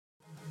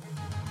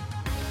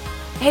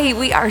Hey,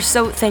 we are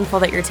so thankful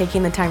that you're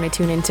taking the time to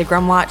tune into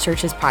Grumlaw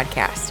Church's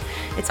podcast.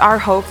 It's our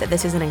hope that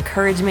this is an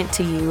encouragement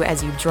to you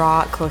as you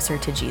draw closer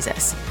to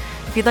Jesus.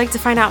 If you'd like to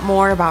find out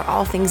more about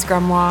all things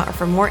Grumlaw or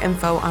for more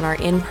info on our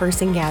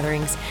in-person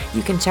gatherings,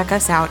 you can check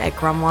us out at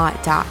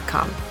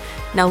grumlaw.com.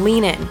 Now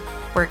lean in.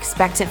 We're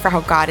expectant for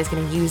how God is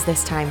going to use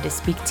this time to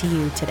speak to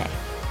you today.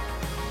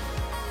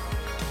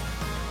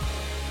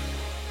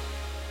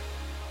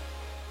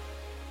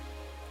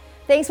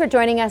 Thanks for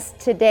joining us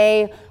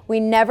today. We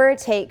never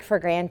take for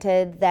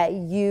granted that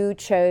you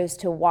chose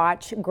to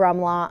watch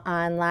Grumlaw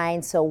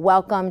online, so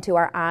welcome to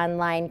our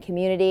online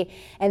community.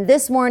 And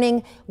this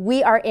morning,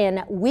 we are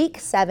in week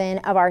 7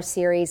 of our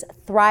series,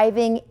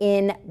 Thriving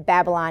in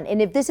Babylon.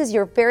 And if this is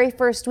your very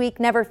first week,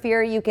 never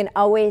fear, you can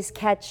always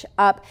catch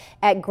up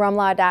at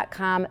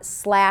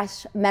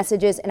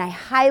grumlaw.com/messages. And I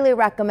highly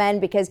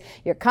recommend, because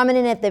you're coming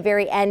in at the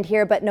very end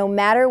here, but no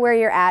matter where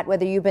you're at,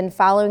 whether you've been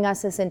following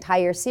us this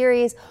entire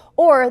series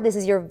or this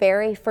is your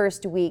very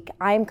first week,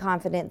 I'm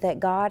confident that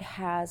God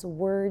has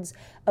words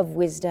of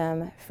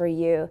wisdom for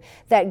you,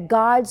 that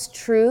God's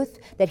truth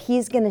that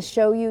He's going to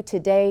show you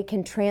today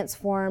can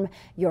transform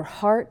your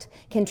heart,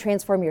 can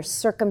transform your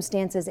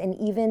circumstances, and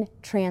even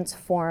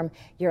transform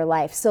your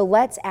life. So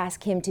let's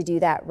ask Him to do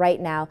that right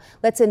now.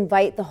 Let's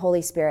invite the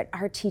Holy Spirit,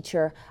 our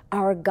teacher,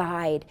 our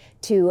guide,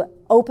 to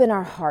open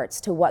our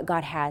hearts to what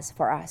God has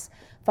for us.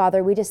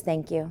 Father, we just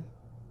thank you.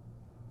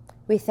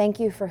 We thank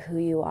you for who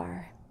you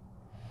are.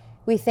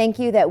 We thank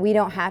you that we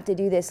don't have to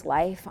do this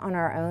life on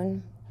our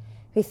own.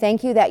 We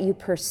thank you that you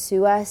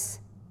pursue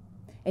us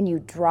and you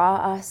draw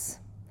us.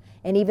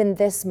 And even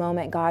this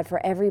moment, God,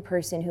 for every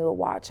person who will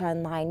watch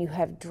online, you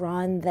have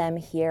drawn them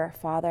here,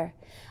 Father.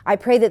 I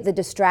pray that the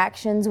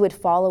distractions would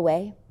fall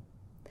away,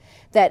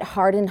 that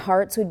hardened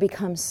hearts would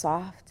become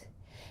soft,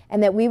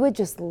 and that we would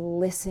just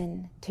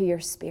listen to your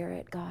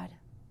Spirit, God.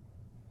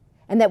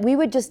 And that we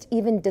would just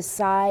even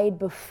decide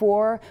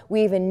before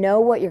we even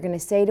know what you're going to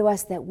say to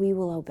us, that we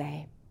will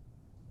obey.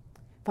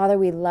 Father,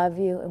 we love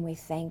you and we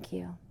thank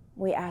you.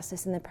 We ask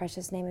this in the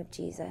precious name of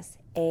Jesus.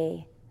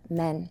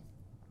 Amen.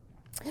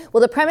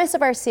 Well, the premise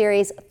of our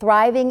series,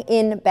 Thriving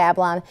in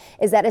Babylon,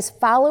 is that as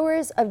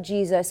followers of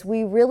Jesus,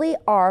 we really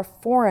are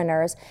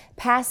foreigners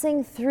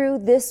passing through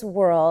this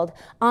world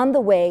on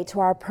the way to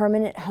our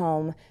permanent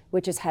home,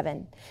 which is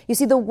heaven. You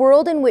see, the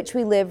world in which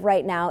we live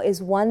right now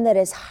is one that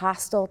is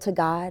hostile to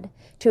God,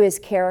 to His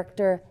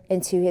character,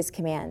 and to His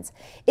commands.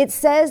 It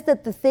says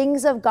that the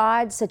things of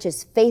God, such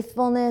as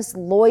faithfulness,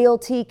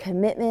 loyalty,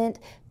 commitment,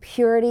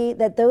 purity,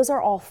 that those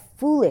are all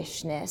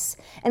foolishness,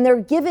 and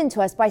they're given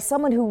to us by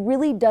someone who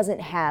really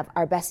doesn't have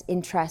our best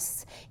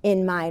interests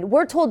in mind.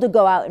 We're told to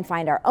go out and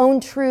find our own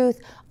truth,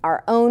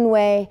 our own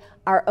way,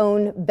 our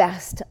own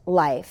best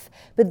life.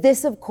 But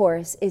this, of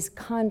course, is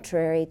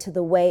contrary to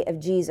the way of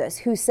Jesus,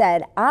 who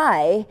said,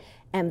 I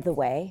am the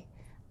way,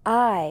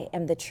 I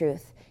am the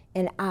truth,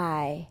 and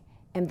I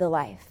am the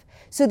life.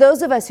 So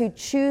those of us who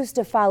choose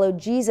to follow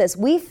Jesus,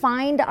 we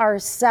find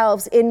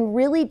ourselves in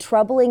really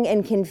troubling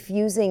and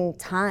confusing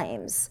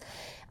times.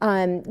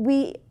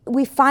 We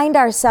find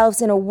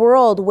ourselves in a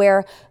world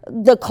where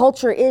the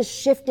culture is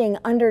shifting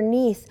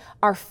underneath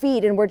our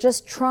feet, and we're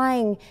just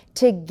trying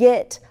to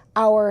get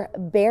our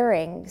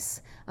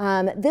bearings.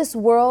 This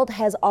world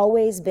has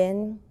always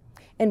been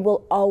and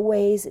will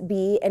always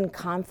be in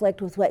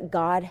conflict with what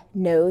God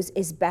knows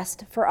is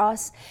best for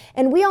us.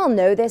 And we all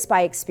know this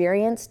by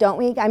experience, don't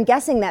we? I'm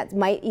guessing that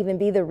might even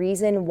be the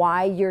reason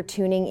why you're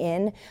tuning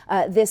in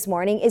this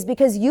morning, is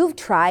because you've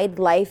tried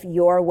life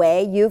your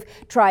way. You've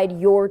tried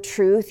your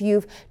truth.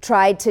 You've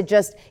tried to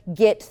just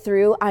get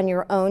through on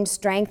your own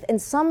strength. And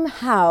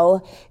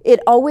somehow it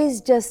always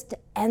just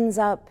ends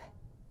up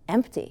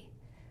empty,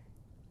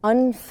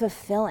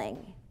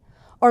 unfulfilling,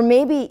 or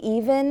maybe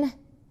even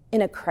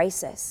in a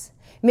crisis.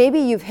 Maybe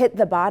you've hit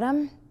the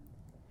bottom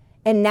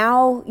and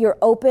now you're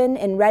open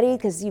and ready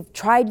because you've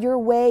tried your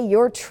way,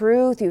 your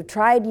truth, you've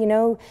tried,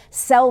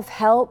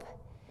 self-help,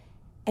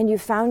 and you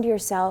found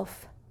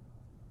yourself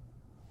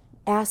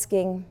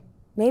asking,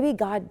 maybe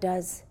God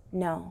does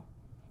know.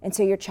 And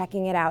so you're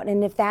checking it out.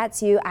 And if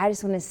that's you, I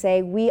just want to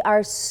say we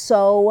are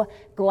so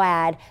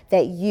glad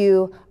that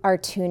you are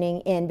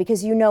tuning in,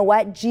 because you know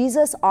what?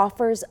 Jesus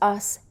offers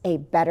us a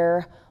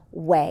better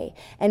way.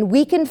 And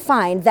we can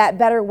find that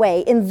better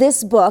way in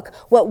this book,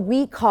 what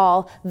we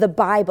call the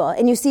Bible.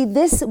 And you see,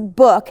 this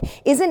book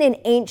isn't an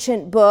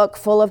ancient book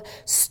full of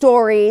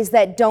stories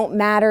that don't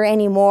matter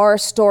anymore,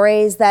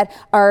 stories that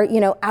are,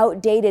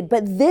 outdated.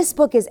 But this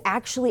book is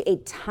actually a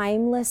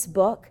timeless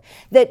book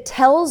that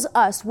tells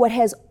us what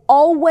has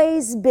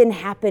always been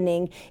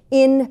happening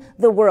in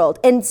the world.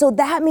 And so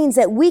that means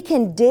that we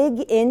can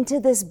dig into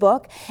this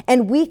book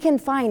and we can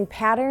find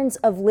patterns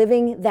of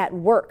living that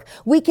work.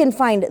 We can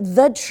find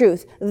the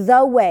truth,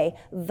 the way,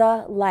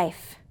 the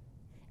life,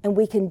 and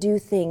we can do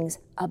things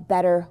a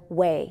better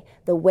way,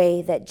 the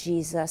way that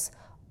Jesus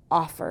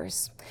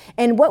offers.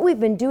 And what we've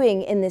been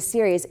doing in this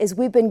series is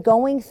we've been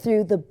going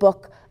through the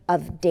book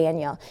of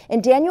Daniel.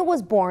 And Daniel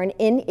was born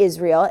in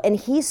Israel, and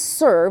he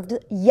served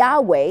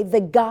Yahweh,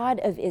 the God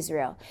of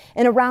Israel.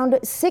 And around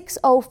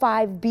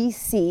 605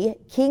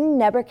 BC, King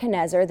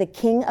Nebuchadnezzar, the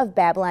king of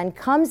Babylon,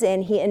 comes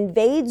in, he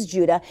invades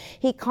Judah,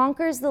 he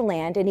conquers the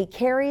land, and he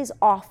carries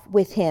off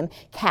with him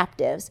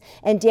captives.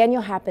 And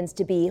Daniel happens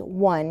to be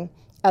one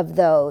of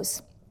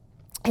those.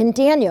 And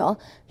Daniel,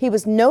 he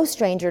was no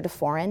stranger to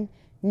foreign,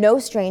 no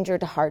stranger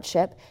to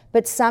hardship,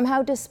 but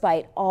somehow,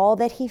 despite all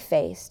that he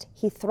faced,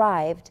 he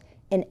thrived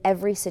in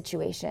every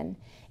situation,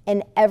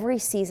 in every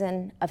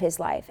season of his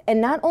life. And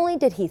not only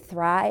did he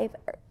thrive,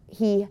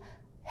 he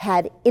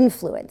had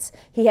influence.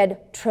 He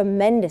had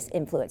tremendous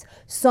influence,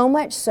 so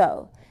much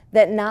so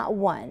that not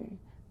one,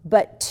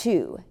 but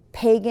two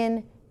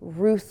pagan,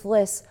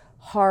 ruthless,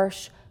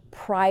 harsh,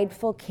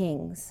 prideful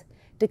kings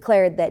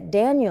declared that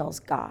Daniel's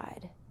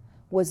God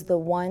was the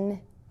one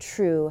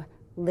true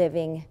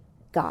living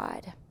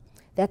God.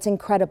 That's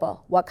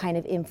incredible what kind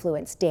of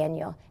influence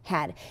Daniel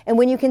had. And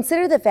when you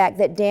consider the fact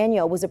that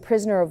Daniel was a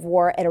prisoner of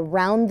war at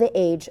around the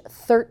age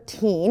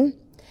 13,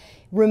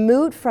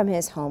 removed from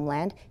his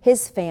homeland,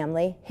 his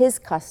family, his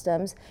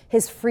customs,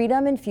 his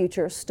freedom and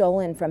future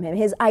stolen from him,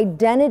 his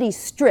identity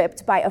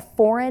stripped by a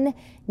foreign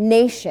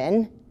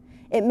nation,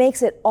 it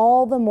makes it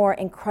all the more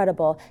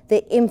incredible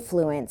the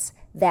influence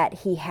that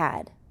he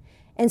had.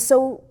 And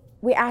so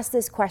we ask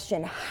this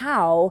question: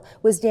 how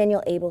was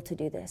Daniel able to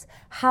do this?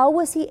 How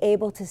was he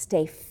able to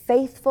stay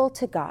faithful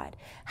to God?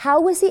 How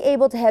was he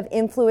able to have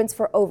influence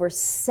for over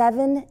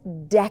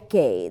 7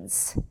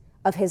 decades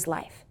of his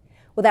life?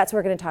 Well, that's what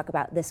we're going to talk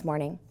about this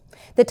morning.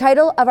 The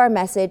title of our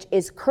message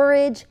is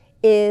Courage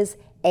is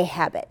a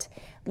Habit.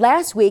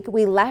 Last week,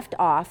 we left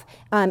off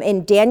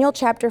in Daniel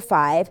chapter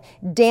 5.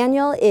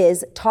 Daniel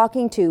is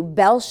talking to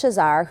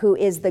Belshazzar, who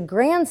is the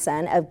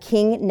grandson of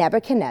King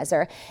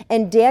Nebuchadnezzar.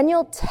 And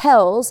Daniel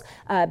tells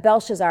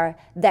Belshazzar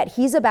that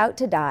he's about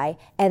to die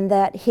and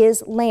that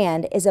his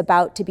land is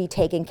about to be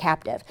taken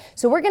captive.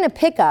 So we're going to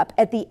pick up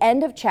at the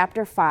end of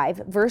chapter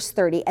 5, verse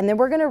 30, and then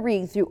we're going to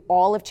read through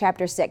all of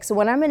chapter 6. So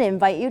what I'm going to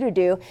invite you to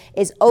do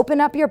is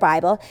open up your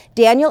Bible.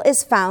 Daniel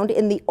is found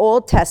in the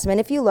Old Testament.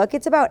 If you look,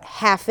 it's about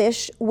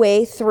half-ish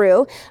way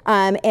through,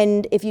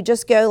 and if you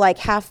just go like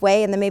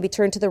halfway and then maybe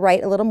turn to the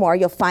right a little more,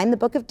 you'll find the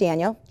book of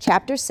Daniel,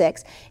 chapter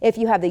 6. If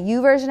you have the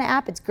YouVersion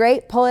app, it's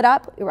great. Pull it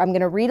up. I'm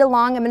going to read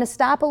along. I'm going to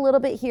stop a little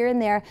bit here and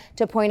there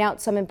to point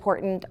out some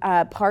important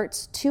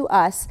parts to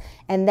us.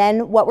 And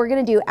then what we're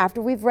going to do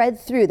after we've read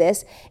through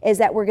this is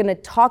that we're going to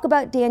talk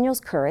about Daniel's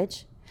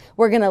courage.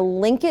 We're going to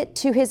link it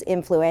to his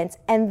influence,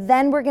 and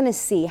then we're going to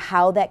see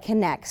how that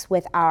connects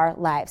with our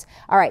lives.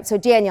 All right, so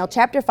Daniel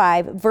chapter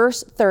 5,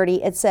 verse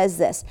 30, it says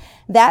this: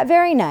 "That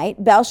very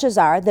night,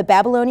 Belshazzar, the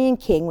Babylonian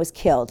king, was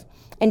killed,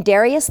 and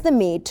Darius the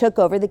Mede took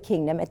over the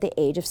kingdom at the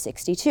age of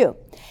 62.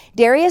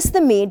 Darius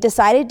the Mede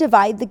decided to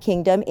divide the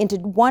kingdom into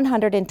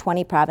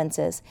 120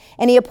 provinces,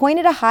 and he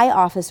appointed a high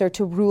officer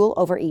to rule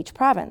over each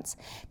province.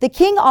 The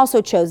king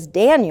also chose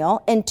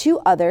Daniel and 2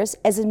 others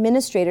as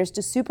administrators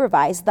to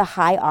supervise the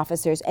high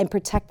officers and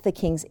protect the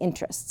king's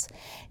interests.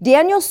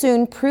 Daniel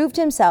soon proved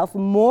himself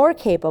more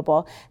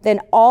capable than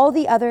all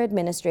the other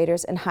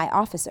administrators and high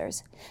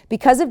officers.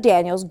 Because of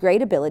Daniel's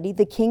great ability,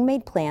 the king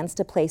made plans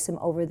to place him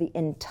over the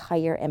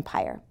entire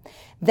empire.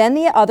 Then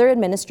the other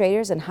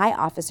administrators and high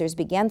officers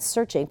began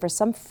searching for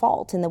some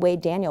fault in the way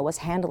Daniel was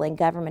handling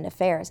government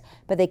affairs,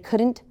 but they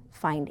couldn't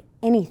find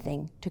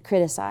anything to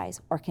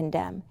criticize or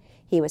condemn.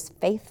 He was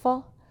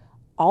faithful,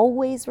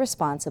 always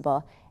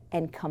responsible,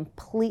 and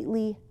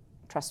completely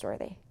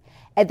trustworthy."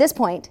 At this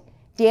point,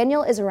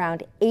 Daniel is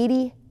around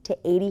 80 to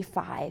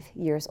 85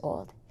 years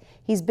old.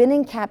 He's been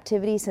in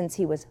captivity since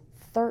he was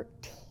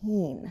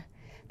 13.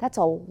 That's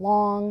a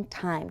long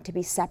time to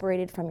be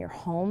separated from your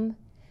home,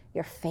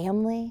 your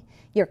family,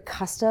 your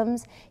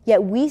customs.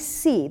 Yet we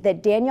see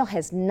that Daniel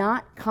has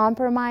not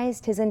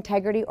compromised his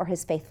integrity or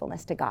his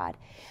faithfulness to God.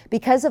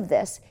 Because of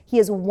this, he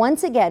is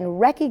once again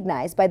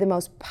recognized by the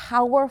most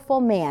powerful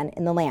man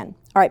in the land.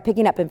 All right,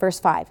 picking up in verse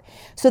 5.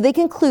 "So they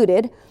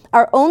concluded,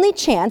 our only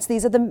chance,"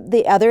 these are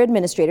the other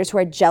administrators who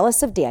are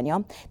jealous of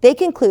Daniel, they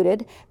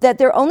concluded that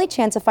their only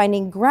chance of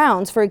finding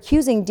grounds for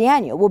accusing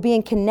Daniel will be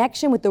in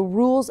connection with the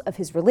rules of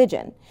his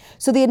religion.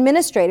 So the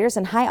administrators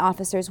and high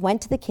officers went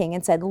to the king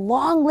and said,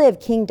 "Long live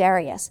King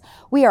Darius.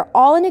 We are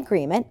all in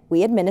agreement,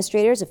 we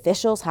administrators,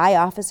 officials, high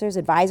officers,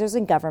 advisors,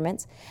 and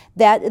governments,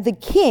 that the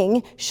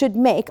king should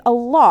make a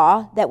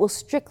law that will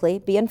strictly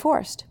be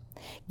enforced.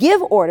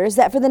 Give orders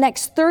that for the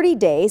next 30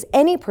 days,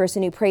 any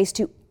person who prays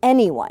to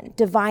anyone,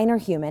 divine or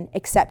human,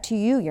 except to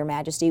you, your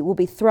majesty, will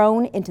be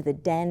thrown into the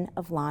den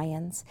of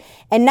lions.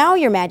 And now,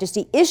 your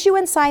majesty, issue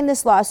and sign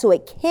this law so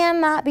it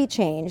cannot be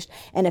changed,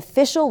 an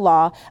official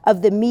law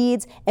of the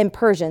Medes and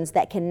Persians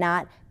that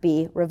cannot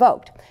be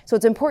revoked. So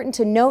it's important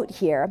to note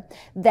here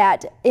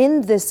that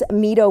in this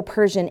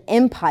Medo-Persian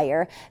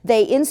Empire,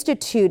 they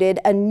instituted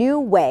a new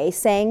way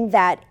saying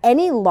that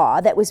any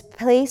law that was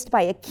placed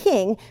by a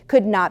king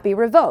could not be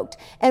revoked.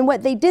 And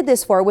what they did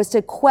this for was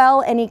to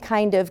quell any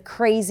kind of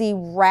crazy,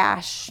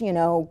 rash,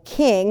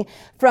 king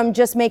from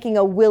just making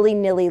a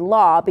willy-nilly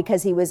law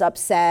because he was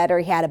upset or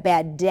he had a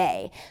bad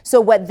day.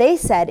 So what they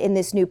said in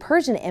this new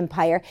Persian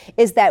Empire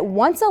is that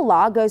once a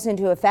law goes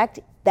into effect,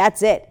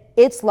 that's it.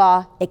 It's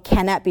law. It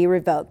cannot be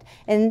revoked.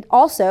 And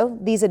also,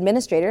 these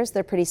administrators,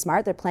 they're pretty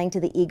smart. They're playing to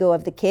the ego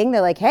of the king.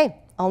 They're like, hey,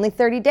 only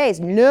 30 days.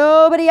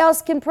 Nobody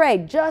else can pray,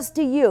 just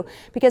to you.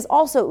 Because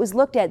also it was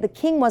looked at, the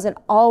king wasn't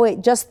always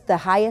just the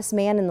highest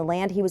man in the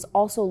land. He was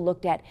also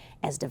looked at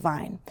as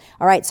divine.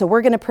 All right, so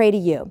we're going to pray to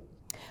you.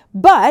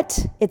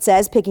 But, it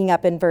says, picking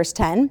up in verse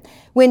 10,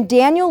 when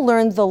Daniel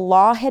learned the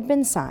law had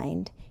been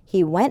signed,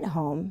 he went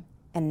home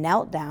and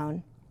knelt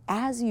down,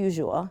 as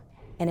usual,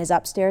 in his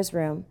upstairs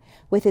room,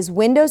 with his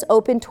windows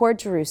open toward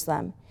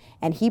Jerusalem,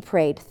 and he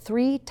prayed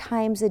 3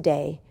 times a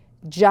day,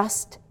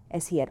 just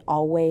as he had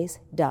always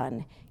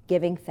done,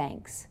 giving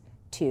thanks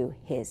to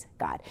his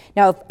God.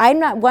 Now, I'm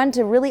not one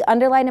to really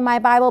underline in my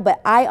Bible,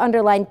 but I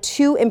underline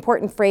 2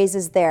 important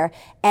phrases there,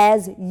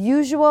 as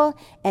usual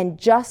and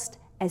just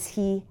as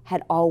he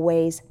had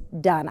always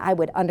done. I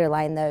would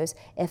underline those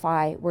if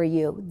I were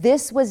you.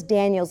 This was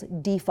Daniel's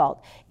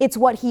default. It's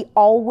what he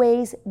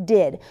always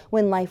did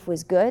when life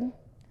was good,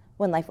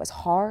 when life was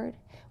hard,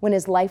 when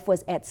his life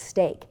was at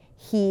stake.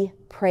 He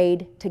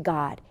prayed to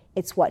God.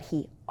 It's what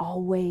he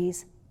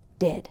always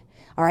did.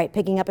 All right,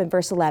 picking up in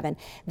verse 11.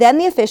 Then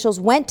the officials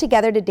went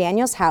together to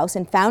Daniel's house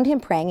and found him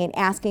praying and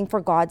asking for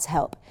God's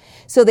help.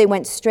 So they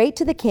went straight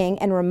to the king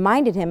and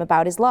reminded him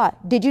about his law.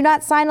 Did you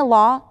not sign a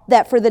law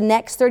that for the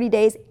next 30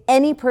 days,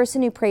 any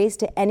person who prays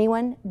to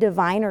anyone,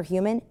 divine or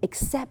human,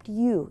 except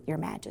you, your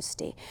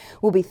majesty,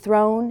 will be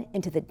thrown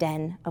into the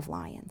den of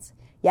lions?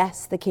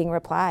 Yes, the king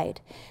replied,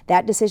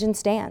 that decision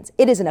stands.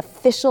 It is an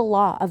official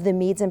law of the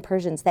Medes and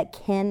Persians that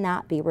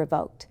cannot be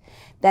revoked.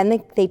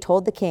 Then they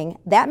told the king,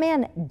 that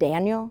man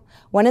Daniel,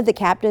 one of the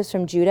captives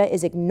from Judah,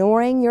 is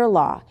ignoring your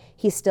law.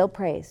 He still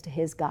prays to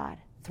his God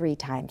 3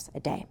 times a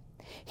day.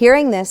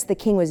 Hearing this, the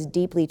king was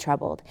deeply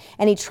troubled,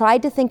 and he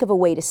tried to think of a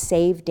way to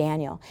save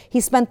Daniel. He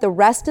spent the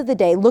rest of the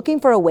day looking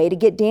for a way to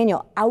get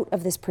Daniel out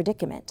of this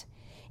predicament.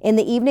 In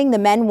the evening, the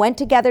men went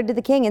together to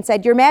the king and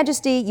said, Your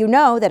Majesty, you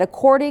know that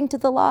according to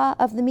the law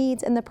of the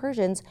Medes and the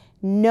Persians,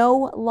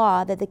 no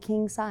law that the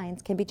king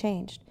signs can be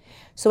changed.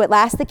 So at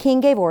last the king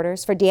gave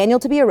orders for Daniel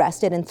to be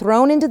arrested and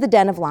thrown into the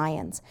den of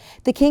lions.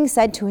 The king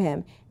said to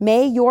him,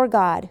 May your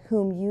God,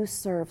 whom you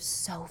serve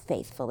so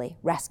faithfully,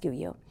 rescue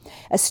you.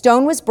 A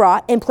stone was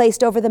brought and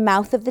placed over the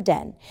mouth of the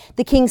den.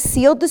 The king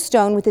sealed the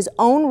stone with his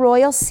own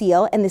royal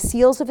seal and the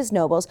seals of his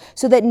nobles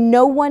so that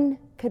no one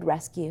could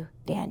rescue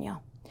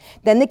Daniel.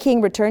 Then the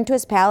king returned to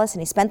his palace,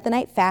 and he spent the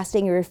night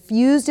fasting. He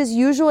refused his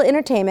usual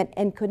entertainment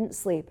and couldn't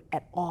sleep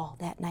at all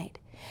that night.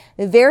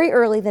 Very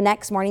early the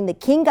next morning, the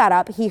king got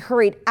up. He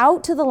hurried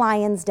out to the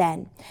lion's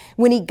den.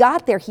 When he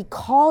got there, he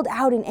called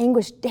out in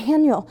anguish,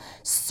 Daniel,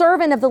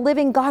 servant of the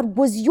living God,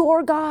 was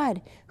your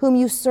God, whom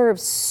you serve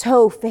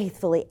so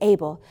faithfully,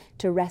 able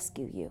to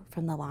rescue you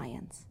from the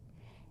lions?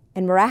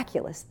 And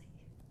miraculously,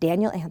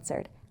 Daniel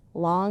answered,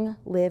 Long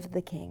live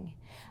the king.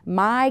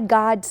 My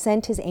God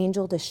sent his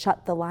angel to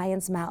shut the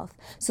lion's mouth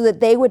so that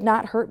they would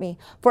not hurt me,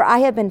 for I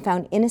have been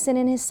found innocent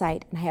in his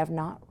sight, and I have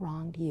not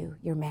wronged you,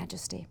 your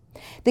majesty.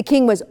 The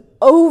king was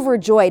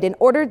overjoyed and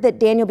ordered that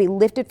Daniel be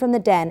lifted from the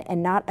den,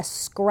 and not a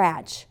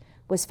scratch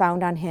was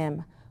found on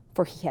him,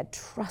 for he had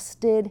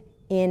trusted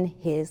in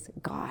his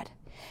God.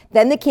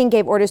 Then the king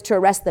gave orders to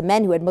arrest the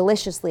men who had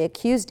maliciously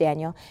accused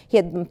Daniel. He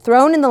had them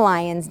thrown in the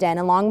lion's den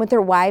along with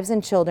their wives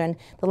and children.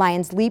 The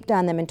lions leaped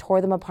on them and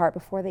tore them apart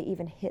before they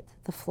even hit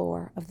the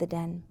floor of the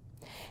den.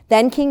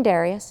 Then King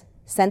Darius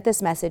sent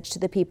this message to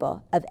the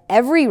people of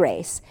every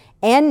race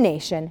and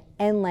nation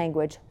and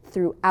language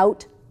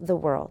throughout the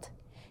world.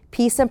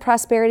 Peace and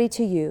prosperity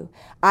to you.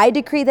 I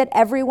decree that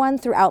everyone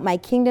throughout my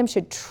kingdom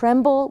should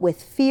tremble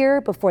with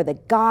fear before the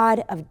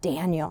God of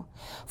Daniel,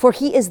 for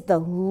he is the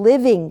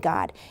living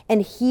God,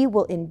 and he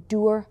will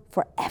endure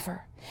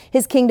forever.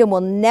 His kingdom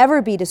will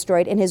never be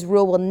destroyed, and his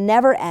rule will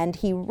never end.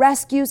 He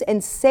rescues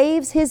and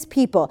saves his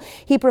people.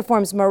 He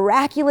performs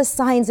miraculous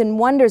signs and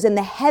wonders in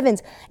the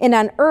heavens and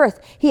on earth.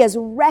 He has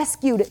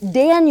rescued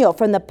Daniel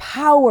from the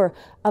power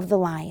of the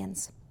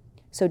lions.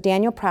 So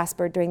Daniel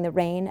prospered during the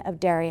reign of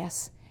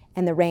Darius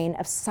and the reign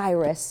of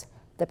Cyrus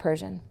the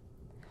Persian.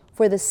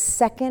 For the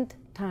second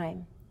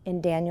time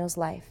in Daniel's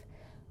life,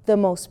 the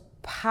most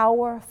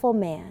powerful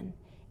man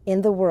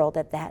in the world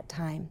at that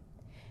time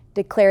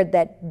declared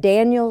that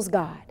Daniel's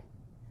God,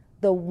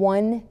 the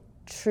one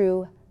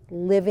true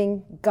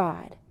living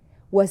God,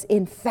 was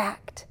in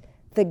fact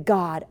the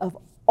God of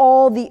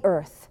all the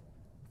earth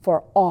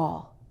for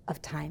all of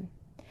time.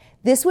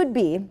 This would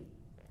be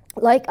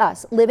like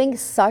us living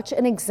such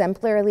an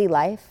exemplary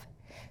life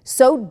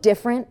so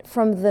different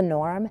from the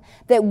norm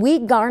that we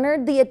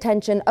garnered the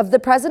attention of the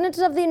President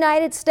of the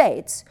United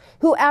States,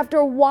 who,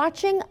 after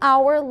watching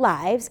our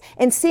lives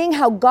and seeing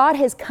how God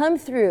has come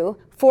through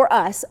for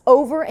us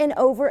over and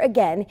over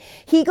again,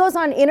 he goes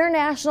on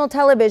international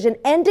television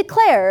and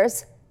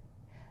declares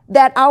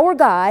that our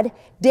God,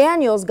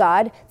 Daniel's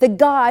God,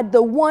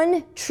 the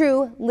one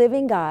true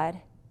living God,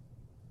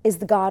 is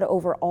the God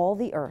over all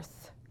the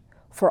earth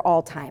for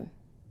all time.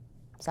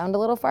 Sound a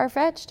little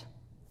far-fetched?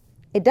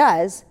 It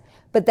does,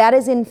 but that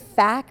is in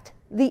fact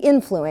the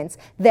influence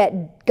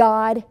that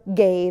God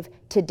gave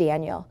to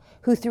Daniel,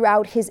 who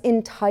throughout his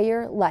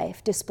entire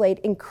life displayed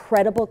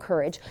incredible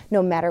courage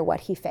no matter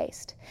what he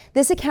faced.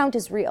 This account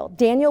is real.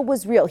 Daniel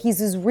was real.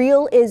 He's as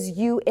real as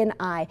you and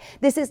I.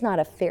 This is not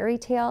a fairy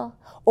tale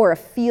or a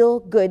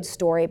feel-good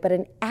story, but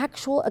an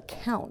actual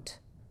account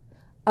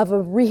of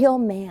a real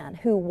man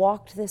who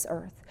walked this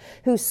earth,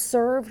 who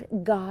served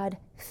God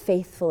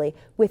faithfully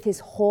with his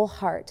whole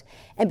heart.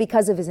 And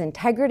because of his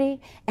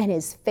integrity and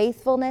his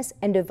faithfulness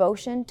and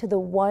devotion to the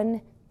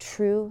one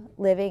true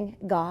living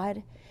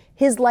God,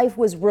 his life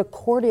was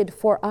recorded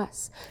for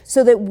us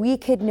so that we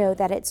could know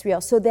that it's real,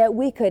 so that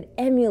we could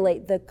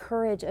emulate the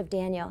courage of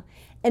Daniel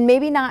and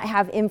maybe not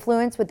have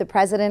influence with the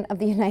President of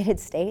the United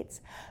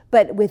States,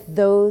 but with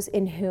those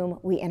in whom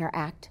we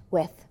interact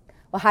with.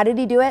 Well, how did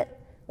he do it?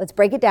 Let's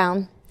break it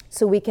down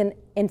so we can,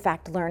 in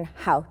fact, learn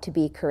how to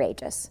be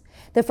courageous.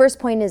 The first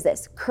point is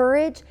this: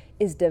 courage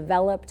is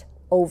developed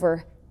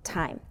over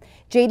time.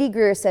 J.D.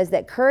 Greear says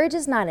that courage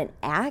is not an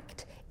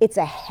act, it's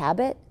a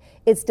habit.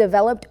 It's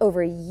developed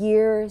over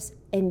years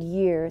and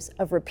years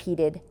of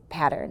repeated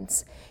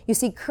patterns. You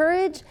see,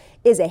 courage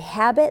is a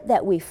habit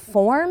that we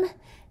form,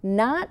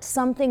 not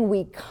something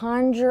we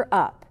conjure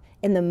up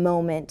in the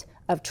moment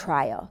of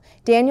trial.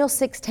 Daniel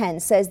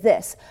 6:10 says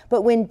this: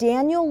 "But when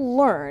Daniel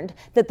learned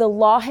that the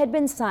law had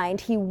been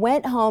signed, he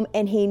went home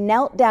and he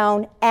knelt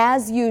down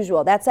as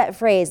usual." That's that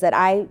phrase that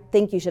I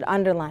think you should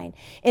underline.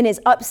 In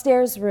his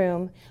upstairs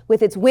room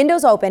with its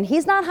windows open.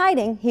 He's not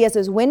hiding. He has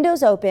his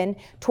windows open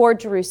toward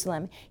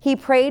Jerusalem. He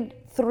prayed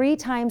 3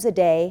 times a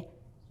day,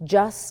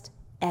 just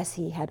as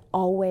he had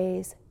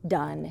always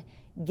done,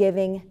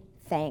 giving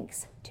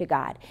thanks to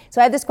God.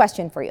 So I have this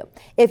question for you.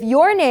 If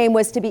your name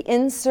was to be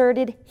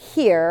inserted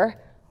here,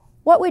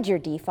 what would your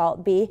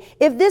default be?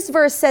 If this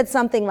verse said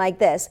something like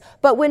this: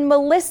 "But when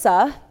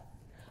Melissa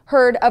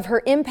heard of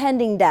her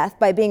impending death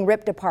by being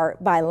ripped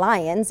apart by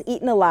lions,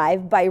 eaten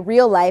alive by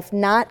real life,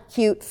 not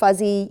cute,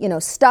 fuzzy,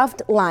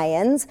 stuffed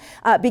lions,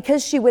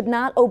 because she would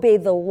not obey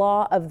the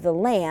law of the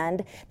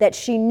land that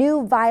she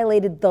knew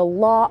violated the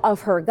law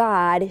of her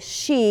God,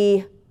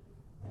 she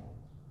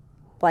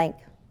blank,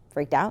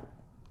 freaked out,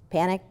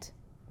 panicked,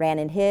 ran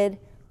and hid,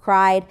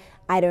 cried,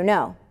 I don't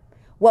know."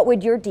 What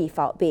would your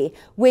default be?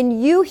 When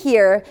you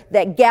hear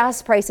that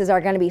gas prices are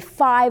going to be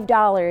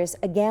 $5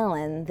 a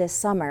gallon this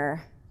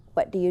summer,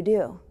 what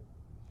do?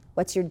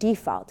 What's your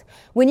default?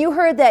 When you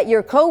heard that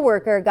your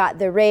coworker got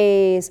the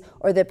raise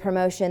or the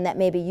promotion that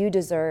maybe you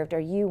deserved or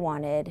you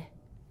wanted,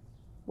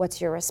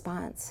 what's your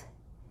response?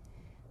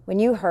 When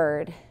you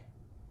heard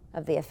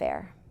of the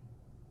affair,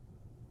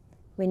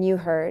 when you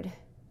heard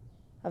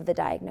of the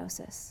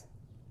diagnosis,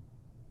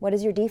 what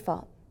is your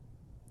default?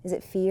 Is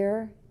it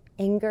fear,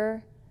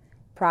 anger,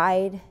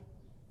 pride,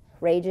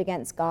 rage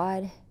against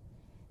God,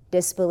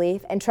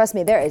 disbelief? And trust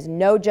me, there is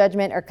no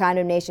judgment or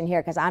condemnation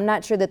here, because I'm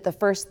not sure that the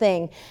first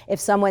thing, if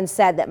someone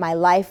said that my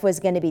life was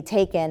going to be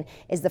taken,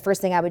 is the first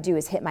thing I would do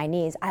is hit my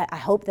knees. I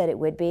hope that it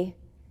would be.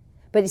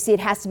 But you see, it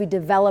has to be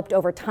developed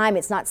over time.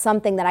 It's not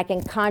something that I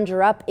can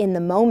conjure up in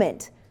the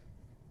moment.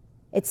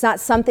 It's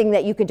not something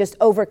that you can just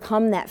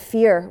overcome that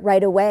fear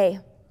right away.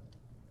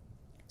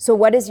 So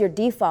what is your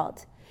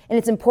default? And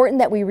it's important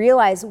that we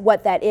realize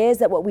what that is,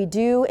 that what we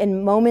do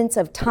in moments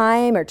of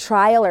time or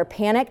trial or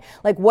panic,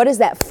 like what is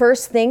that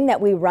first thing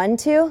that we run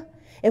to?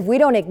 If we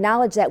don't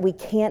acknowledge that, we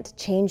can't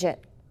change it.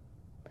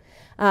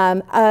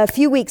 A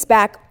few weeks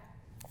back,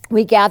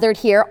 we gathered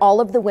here,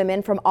 all of the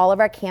women from all of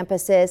our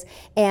campuses,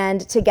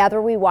 and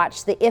together we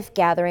watched the IF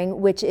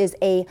Gathering, which is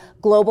a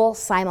global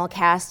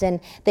simulcast, and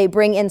they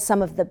bring in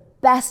some of the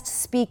best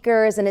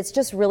speakers, and it's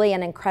just really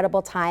an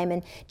incredible time.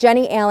 And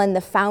Jenny Allen,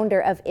 the founder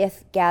of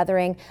IF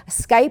Gathering,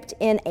 Skyped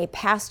in a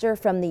pastor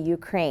from the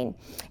Ukraine.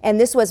 And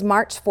this was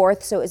March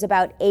 4th, so it was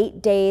about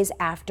 8 days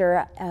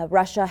after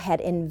Russia had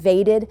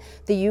invaded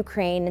the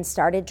Ukraine and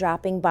started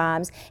dropping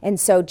bombs. And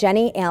so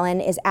Jenny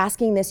Allen is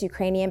asking this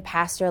Ukrainian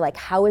pastor, like,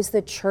 how is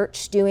the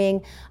church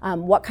doing?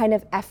 What kind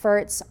of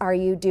efforts are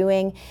you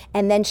doing?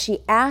 And then she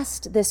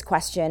asked this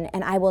question,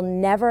 and I will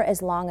never,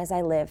 as long as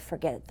I live,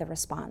 forget the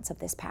response of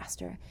this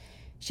pastor.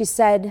 She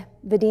said,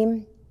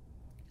 "Vadim,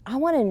 I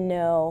want to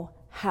know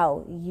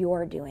how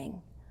you're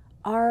doing.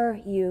 Are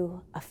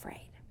you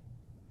afraid?"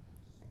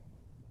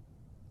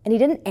 And he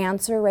didn't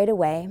answer right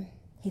away.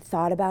 He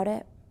thought about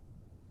it.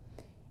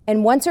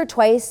 And once or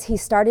twice he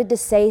started to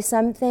say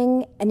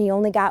something and he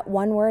only got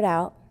one word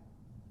out.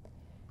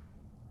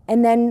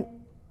 And then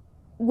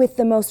with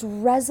the most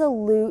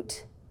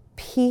resolute,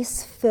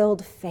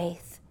 peace-filled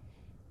faith,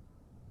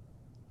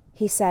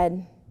 he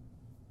said,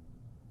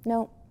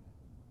 No.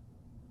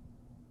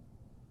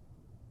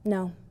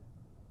 No.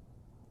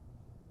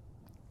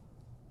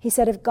 He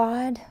said, if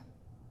God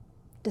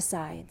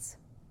decides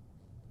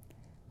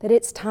that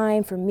it's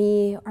time for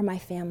me or my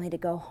family to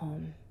go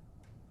home,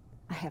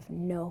 I have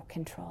no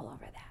control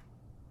over that.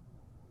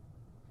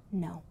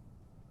 No.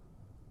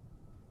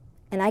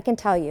 And I can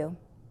tell you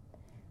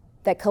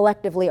that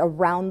collectively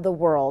around the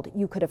world,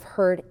 you could have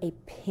heard a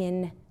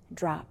pin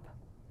drop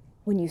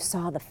when you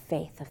saw the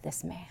faith of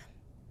this man.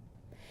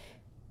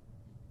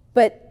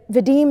 But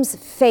Vadim's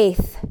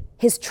faith,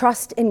 his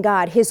trust in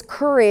God, his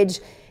courage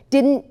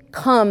didn't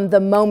come the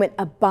moment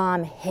a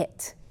bomb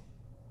hit.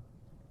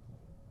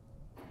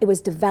 It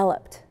was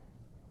developed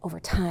over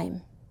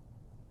time.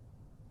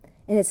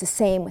 And it's the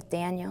same with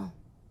Daniel.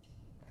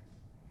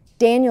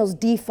 Daniel's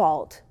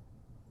default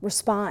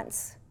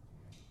response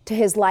to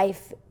his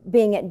life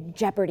being at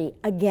jeopardy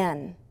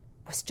again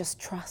was just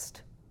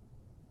trust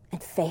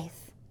and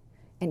faith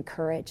and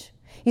courage.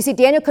 You see,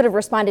 Daniel could have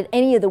responded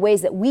any of the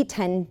ways that we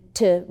tend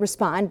to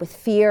respond, with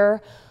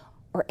fear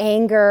or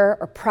anger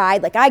or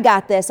pride, like, I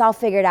got this, I'll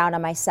figure it out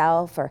on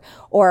myself,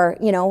 or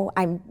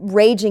I'm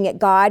raging at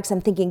God because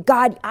I'm thinking,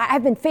 God,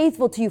 I've been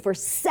faithful to you for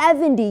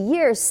 70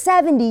 years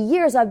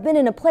I've been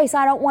in a place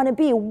I don't want to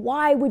be.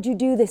 Why would you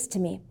do this to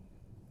me?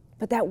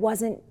 But that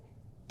wasn't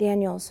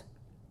Daniel's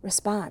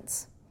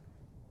response.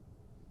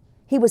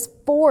 He was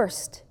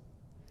forced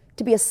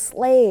to be a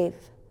slave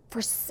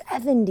for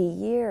 70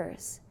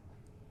 years.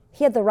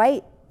 He had the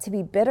right to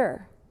be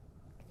bitter,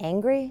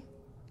 angry,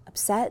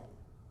 upset,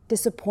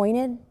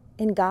 disappointed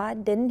in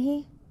God, didn't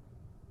he?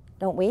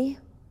 Don't we?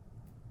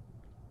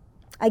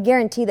 I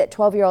guarantee that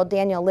 12-year-old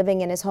Daniel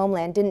living in his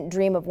homeland didn't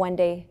dream of one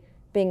day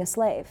being a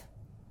slave,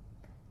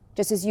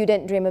 just as you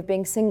didn't dream of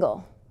being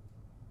single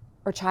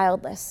or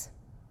childless,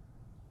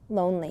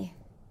 lonely,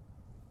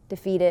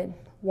 defeated,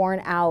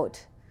 worn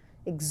out,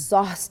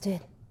 exhausted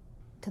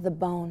to the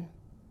bone.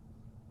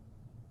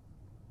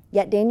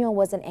 Yet Daniel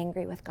wasn't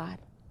angry with God.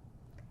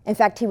 In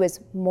fact, he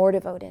was more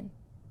devoted,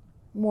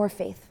 more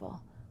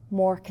faithful,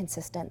 more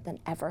consistent than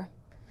ever.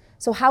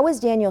 So how is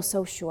Daniel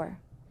so sure?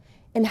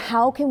 And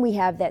how can we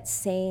have that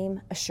same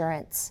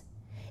assurance?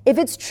 If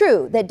it's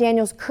true that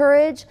Daniel's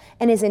courage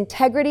and his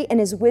integrity and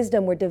his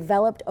wisdom were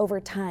developed over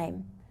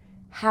time,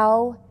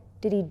 how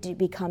did he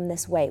become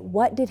this way?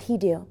 What did he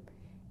do?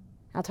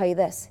 I'll tell you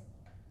this.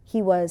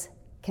 He was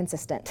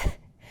consistent.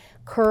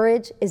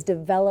 Courage is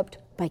developed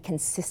by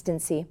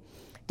consistency.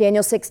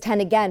 Daniel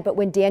 6:10 again, but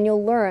when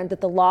Daniel learned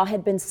that the law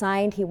had been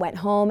signed, he went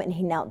home and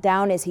he knelt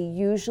down as he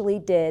usually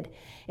did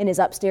in his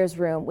upstairs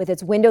room with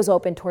its windows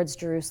open towards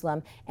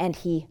Jerusalem, and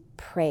he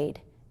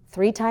prayed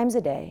 3 times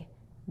a day,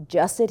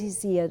 just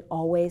as he had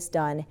always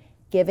done,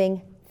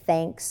 giving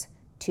thanks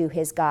to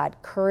his God.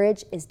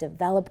 Courage is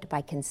developed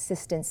by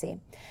consistency.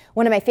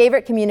 One of my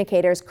favorite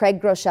communicators, Craig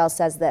Groeschel,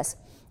 says this: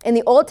 in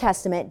the Old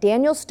Testament,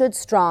 Daniel stood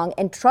strong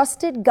and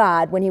trusted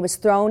God when he was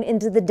thrown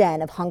into the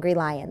den of hungry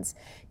lions.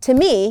 To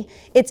me,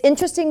 it's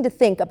interesting to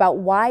think about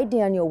why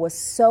Daniel was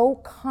so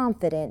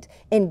confident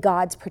in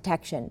God's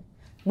protection.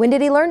 When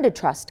did he learn to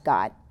trust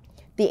God?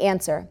 The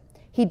answer: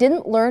 he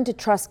didn't learn to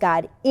trust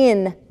God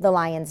in the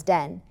lion's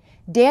den.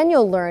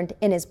 Daniel learned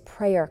in his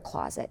prayer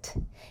closet.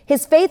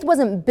 His faith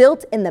wasn't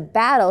built in the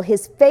battle.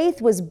 His faith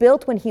was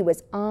built when he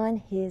was on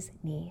his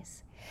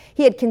knees.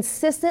 He had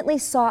consistently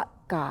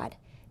sought God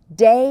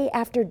day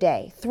after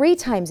day, 3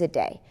 times a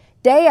day,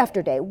 day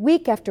after day,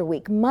 week after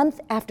week, month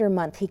after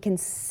month. He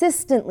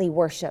consistently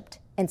worshiped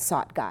and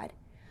sought God.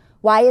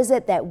 Why is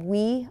it that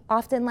we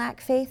often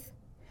lack faith?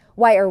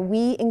 Why are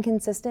we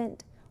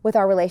inconsistent with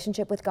our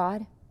relationship with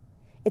God?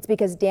 It's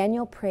because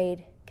Daniel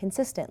prayed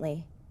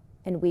consistently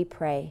and we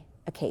pray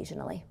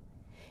occasionally.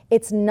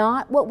 It's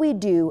not what we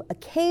do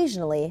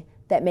occasionally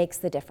that makes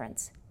the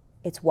difference.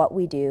 It's what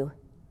we do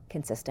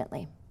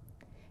consistently.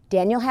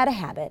 Daniel had a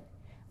habit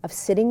of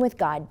sitting with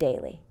God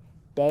daily,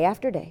 day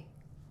after day,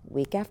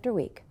 week after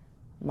week,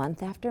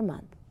 month after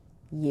month,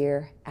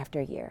 year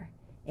after year,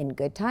 in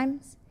good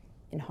times,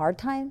 in hard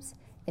times,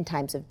 in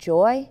times of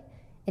joy,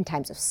 in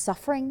times of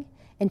suffering,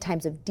 in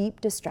times of deep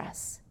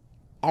distress.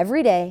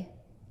 Every day,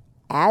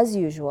 as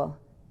usual,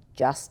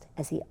 just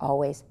as he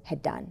always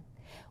had done.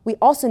 We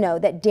also know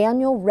that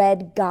Daniel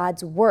read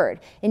God's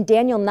word. In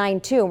Daniel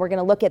 9:2, and we're going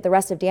to look at the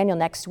rest of Daniel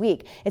next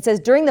week, it says,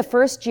 during the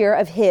first year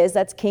of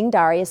that's King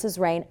Darius's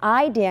reign,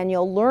 I,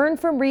 Daniel, learned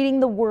from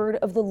reading the word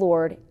of the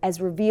Lord as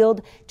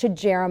revealed to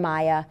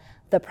Jeremiah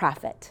the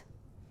prophet.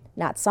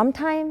 Not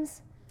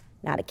sometimes,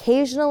 not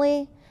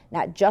occasionally,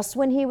 not just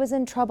when he was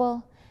in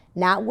trouble,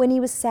 not when he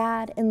was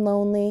sad and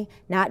lonely,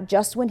 not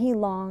just when he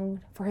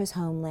longed for his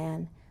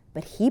homeland,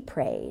 but he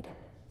prayed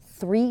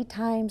 3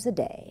 times a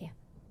day,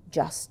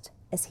 just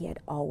as he had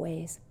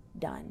always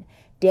done.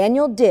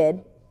 Daniel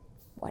did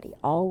what he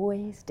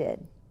always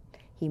did.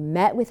 He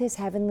met with his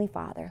heavenly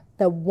Father,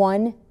 the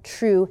one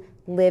true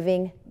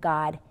living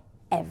God,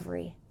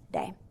 every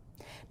day.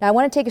 Now I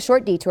want to take a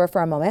short detour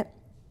for a moment,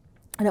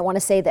 and I want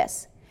to say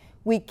this.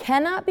 We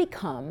cannot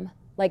become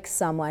like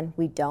someone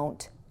we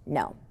don't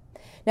know.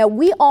 Now,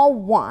 we all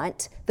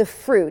want the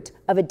fruit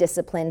of a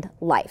disciplined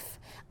life.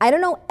 I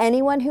don't know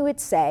anyone who would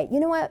say, you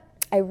know what,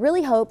 I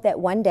really hope that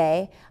one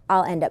day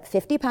I'll end up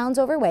 50 pounds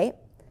overweight,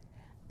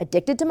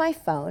 addicted to my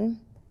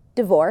phone,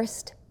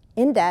 divorced,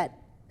 in debt,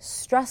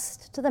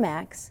 stressed to the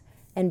max,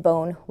 and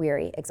bone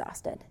weary,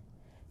 exhausted.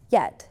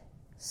 Yet,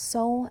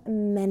 so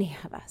many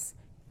of us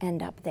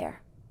end up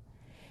there.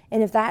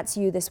 And if that's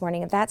you this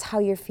morning, if that's how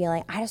you're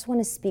feeling, I just want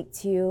to speak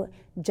to you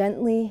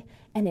gently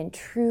and in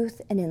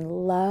truth and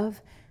in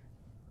love.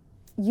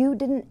 You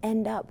didn't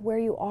end up where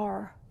you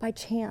are by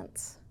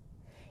chance.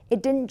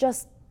 It didn't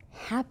just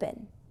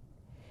happen.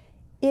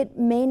 It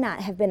may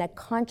not have been a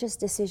conscious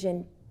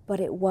decision, but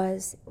it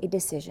was a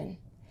decision.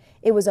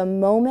 It was a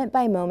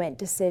moment-by-moment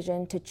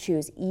decision to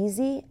choose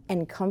easy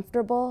and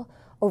comfortable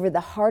over the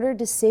harder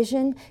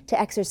decision to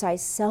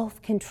exercise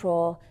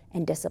self-control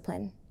and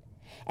discipline.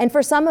 And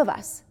for some of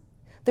us,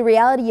 the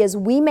reality is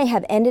we may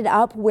have ended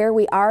up where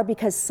we are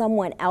because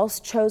someone else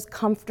chose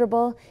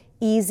comfortable,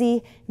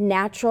 easy,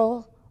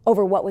 natural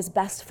over what was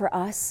best for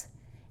us.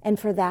 And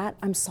for that,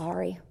 I'm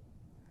sorry.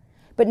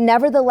 But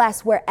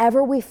nevertheless,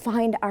 wherever we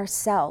find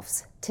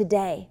ourselves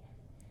today,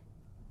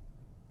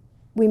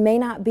 we may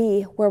not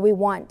be where we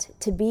want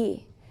to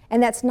be.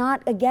 And that's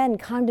not, again,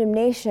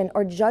 condemnation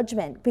or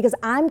judgment, because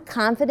I'm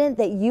confident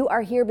that you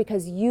are here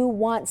because you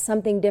want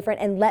something different.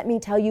 And let me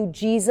tell you,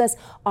 Jesus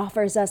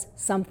offers us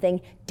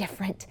something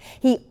different.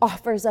 He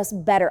offers us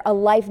better, a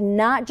life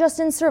not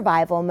just in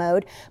survival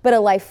mode, but a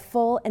life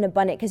full and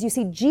abundant. Because you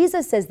see,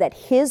 Jesus says that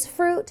his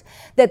fruit,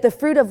 that the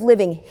fruit of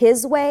living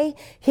his way,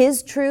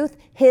 his truth,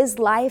 his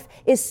life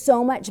is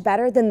so much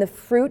better than the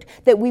fruit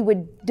that we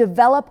would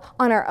develop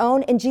on our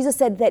own. And Jesus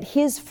said that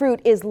his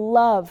fruit is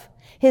love.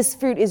 His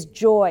fruit is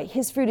joy.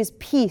 His fruit is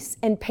peace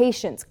and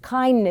patience,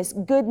 kindness,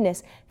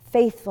 goodness,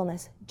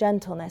 faithfulness,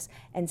 gentleness,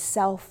 and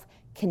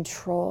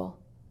self-control.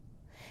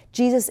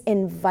 Jesus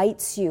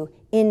invites you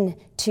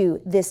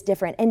into this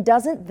different. And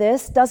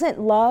doesn't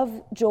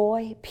love,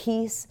 joy,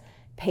 peace,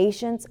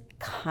 patience,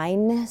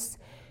 kindness,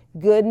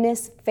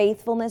 goodness,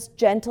 faithfulness,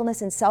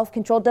 gentleness, and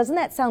self-control, doesn't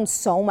that sound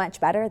so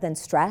much better than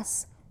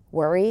stress,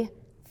 worry,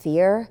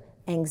 fear,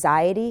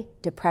 anxiety,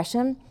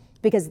 depression?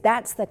 Because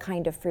that's the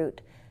kind of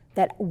fruit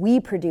that we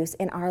produce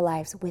in our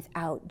lives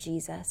without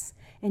Jesus.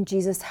 And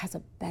Jesus has a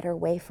better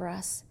way for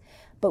us.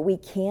 But we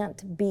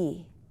can't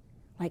be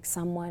like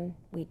someone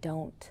we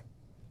don't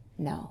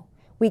know.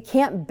 We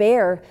can't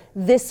bear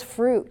this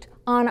fruit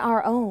on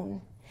our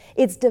own.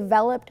 It's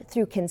developed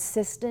through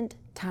consistent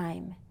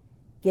time,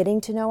 getting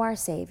to know our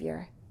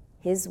Savior,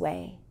 his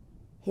way,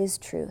 his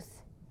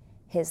truth,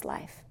 his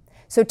life.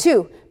 So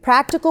 2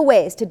 practical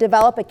ways to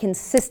develop a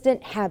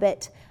consistent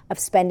habit of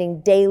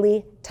spending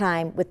daily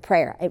time with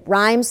prayer. It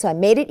rhymes, so I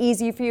made it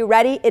easy for you.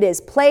 Ready? It is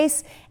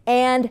place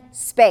and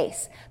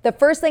space. The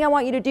first thing I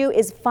want you to do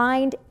is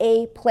find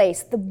a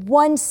place, the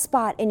one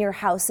spot in your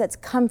house that's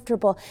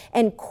comfortable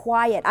and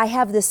quiet. I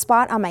have this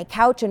spot on my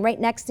couch, and right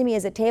next to me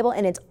is a table,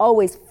 and it's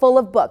always full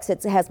of books.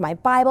 It has my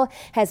Bible,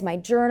 has my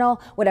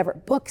journal, whatever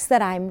books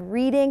that I'm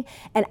reading,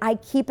 and I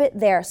keep it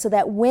there so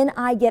that when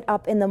I get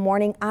up in the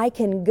morning, I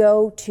can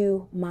go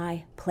to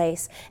my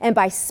place. And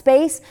by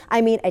space,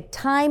 I mean a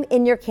time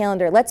in your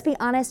calendar. Let's be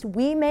honest,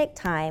 we make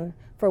time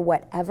for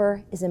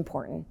whatever is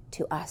important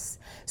to us.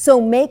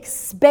 So make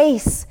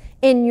space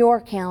in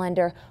your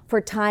calendar for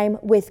time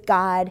with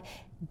God.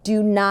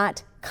 Do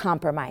not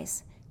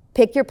compromise.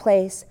 Pick your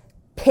place,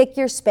 pick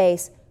your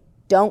space,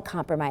 don't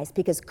compromise,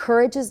 because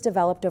courage is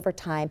developed over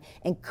time,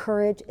 and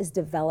courage is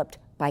developed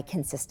by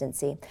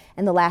consistency.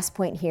 And the last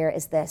point here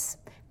is this: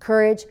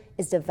 courage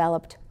is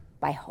developed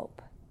by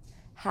hope.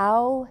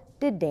 How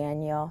did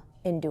Daniel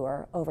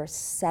endure over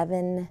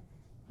 7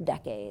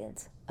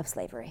 decades of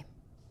slavery?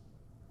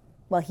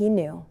 Well, he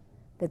knew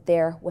that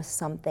there was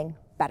something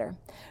better.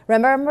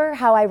 Remember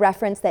how I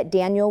referenced that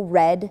Daniel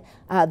read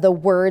the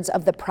words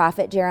of the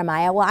prophet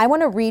Jeremiah? Well, I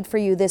want to read for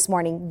you this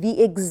morning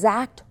the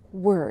exact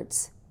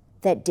words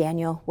that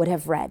Daniel would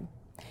have read.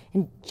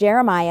 In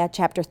Jeremiah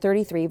chapter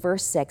 33,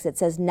 verse 6, it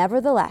says,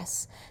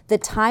 "Nevertheless, the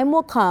time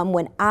will come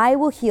when I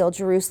will heal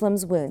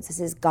Jerusalem's wounds," this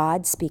is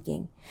God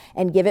speaking,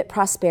 "and give it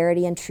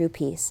prosperity and true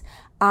peace.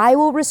 I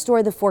will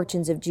restore the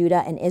fortunes of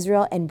Judah and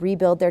Israel and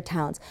rebuild their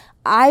towns.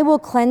 I will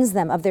cleanse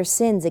them of their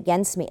sins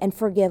against me and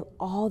forgive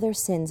all their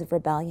sins of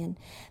rebellion.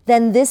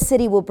 Then this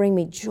city will bring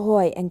me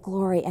joy and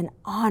glory and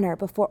honor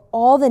before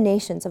all the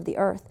nations of the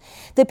earth.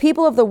 The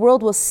people of the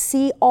world will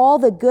see all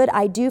the good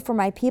I do for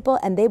my people,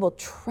 and they will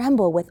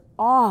tremble with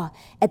awe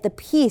at the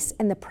peace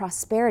and the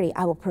prosperity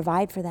I will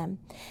provide for them.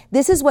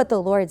 This is what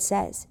the Lord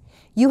says.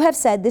 You have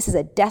said this is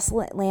a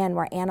desolate land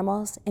where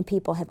animals and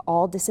people have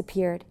all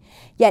disappeared.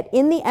 Yet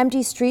in the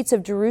empty streets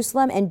of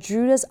Jerusalem and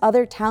Judah's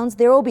other towns,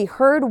 there will be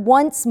heard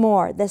once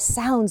more the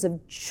sounds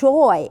of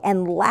joy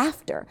and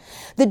laughter.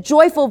 The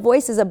joyful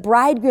voices of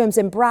bridegrooms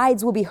and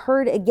brides will be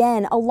heard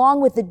again,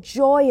 along with the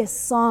joyous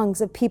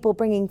songs of people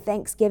bringing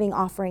thanksgiving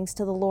offerings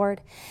to the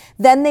Lord.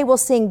 Then they will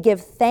sing,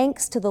 'Give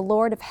thanks to the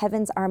Lord of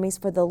heaven's armies,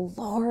 for the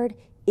Lord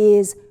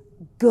is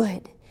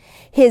good.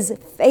 His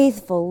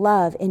faithful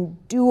love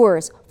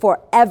endures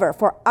forever,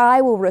 for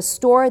I will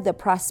restore the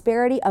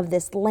prosperity of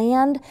this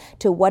land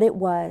to what it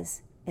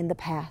was in the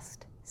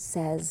past,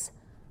 says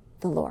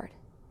the Lord.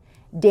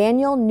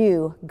 Daniel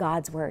knew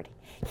God's word.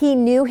 He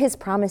knew his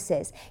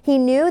promises. He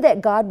knew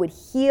that God would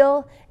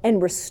heal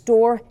and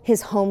restore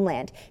his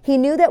homeland. He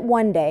knew that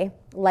one day,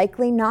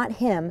 likely not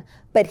him,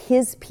 but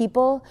his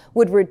people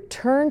would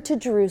return to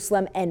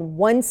Jerusalem, and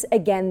once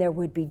again there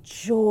would be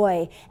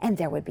joy and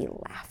there would be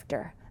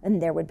laughter and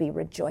there would be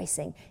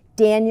rejoicing.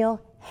 Daniel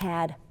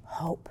had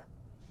hope.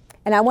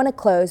 And I want to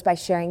close by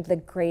sharing the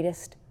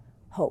greatest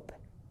hope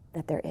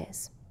that there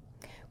is.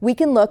 We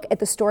can look at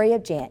the story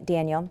of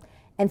Daniel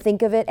and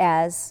think of it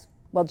as,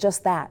 well,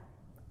 just that,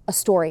 a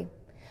story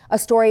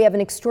of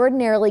an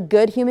extraordinarily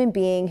good human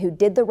being who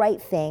did the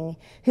right thing,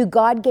 who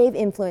God gave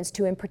influence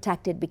to and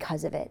protected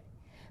because of it.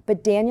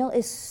 But Daniel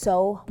is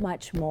so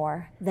much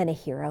more than a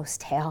hero's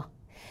tale.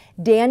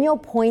 Daniel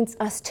points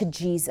us to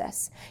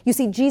Jesus. You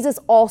see, Jesus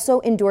also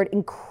endured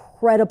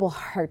incredible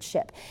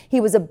hardship. He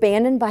was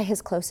abandoned by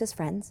his closest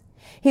friends.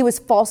 He was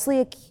falsely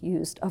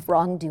accused of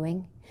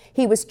wrongdoing.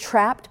 He was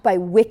trapped by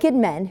wicked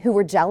men who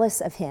were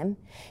jealous of him.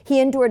 He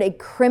endured a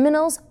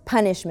criminal's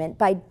punishment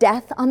by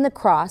death on the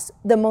cross,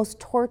 the most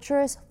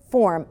torturous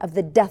form of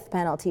the death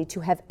penalty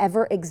to have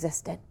ever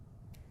existed.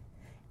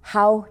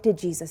 How did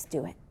Jesus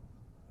do it?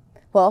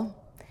 Well,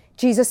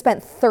 Jesus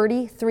spent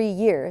 33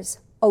 years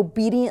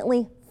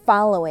obediently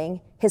following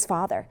his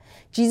Father.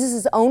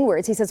 Jesus' own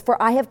words, he says,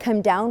 "For I have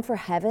come down from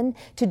heaven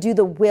to do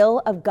the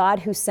will of God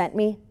who sent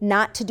me,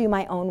 not to do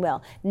my own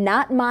will."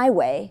 Not my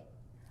way,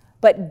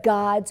 but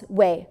God's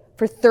way.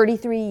 For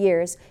 33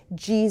 years,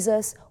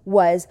 Jesus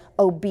was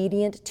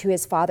obedient to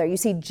his Father. You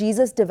see,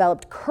 Jesus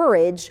developed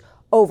courage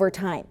over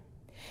time.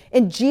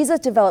 And Jesus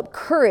developed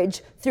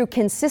courage through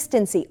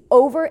consistency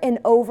over and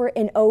over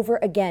and over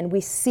again.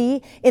 We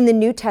see in the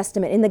New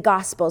Testament, in the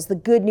Gospels, the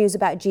good news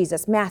about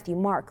Jesus, Matthew,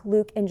 Mark,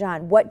 Luke, and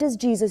John. What does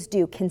Jesus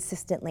do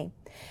consistently?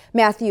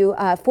 Matthew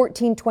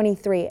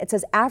 14:23, it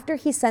says, "After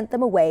he sent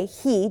them away,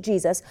 he,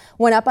 Jesus,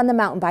 went up on the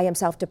mountain by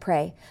himself to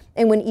pray.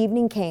 And when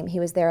evening came, he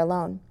was there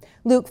alone."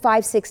 Luke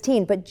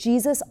 5:16, "But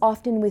Jesus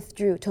often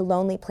withdrew to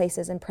lonely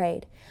places and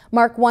prayed."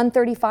 Mark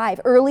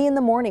 1:35, "Early in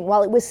the morning,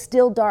 while it was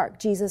still dark,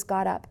 Jesus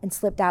got up and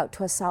slipped out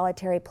to a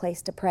solitary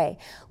place to pray."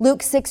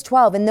 Luke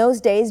 6:12, "In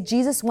those days,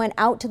 Jesus went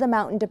out to the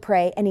mountain to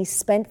pray, and he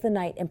spent the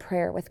night in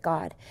prayer with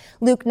God."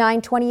 Luke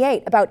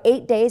 9:28, "About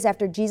 8 days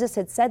after Jesus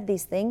had said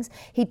these things,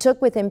 he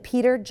took with him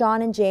Peter,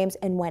 John, and James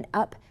and went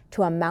up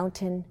to a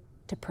mountain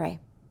to pray."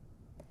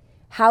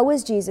 How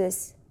was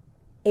Jesus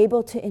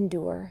able to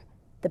endure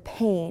the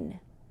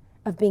pain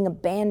of being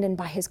abandoned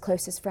by his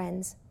closest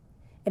friends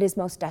at his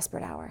most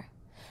desperate hour?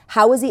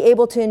 How was he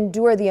able to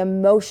endure the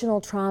emotional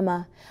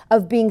trauma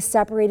of being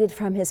separated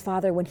from his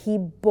Father when he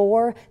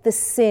bore the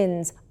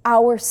sins,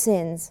 our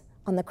sins,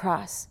 on the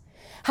cross?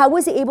 How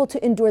was he able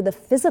to endure the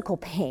physical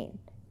pain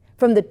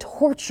from the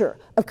torture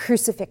of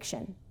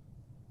crucifixion?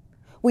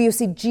 Well, you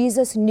see,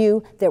 Jesus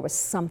knew there was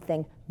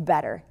something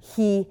better.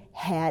 He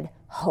had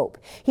hope.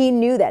 He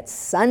knew that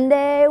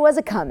Sunday was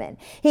a-coming.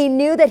 He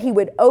knew that he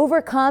would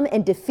overcome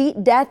and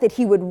defeat death, that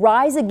he would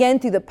rise again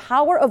through the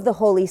power of the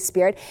Holy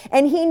Spirit,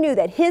 and he knew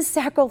that his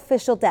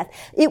sacrificial death,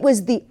 it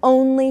was the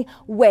only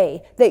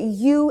way that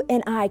you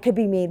and I could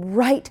be made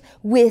right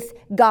with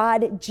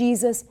God.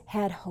 Jesus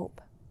had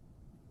hope.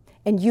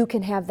 And you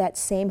can have that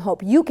same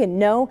hope. You can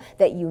know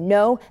that you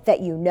know that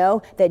you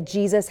know that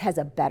Jesus has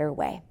a better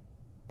way.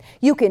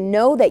 You can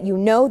know that you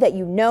know that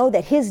you know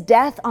that his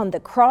death on the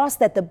cross,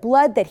 that the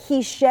blood that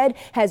he shed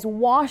has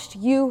washed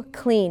you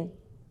clean.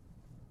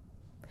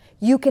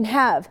 You can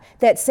have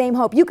that same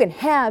hope. You can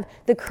have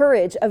the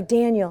courage of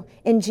Daniel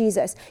in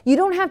Jesus. You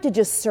don't have to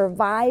just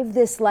survive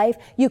this life.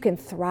 You can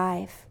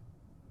thrive.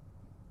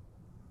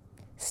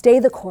 Stay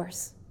the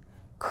course.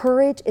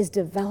 Courage is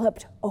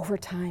developed over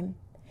time.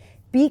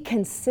 Be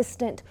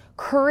consistent.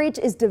 Courage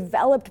is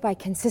developed by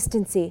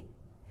consistency.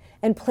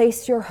 And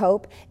place your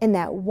hope in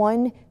that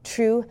one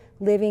true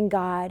living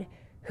God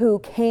who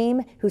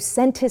came, who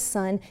sent his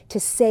Son to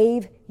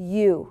save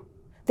you.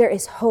 There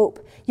is hope.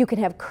 You can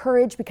have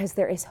courage because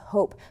there is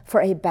hope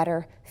for a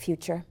better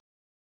future.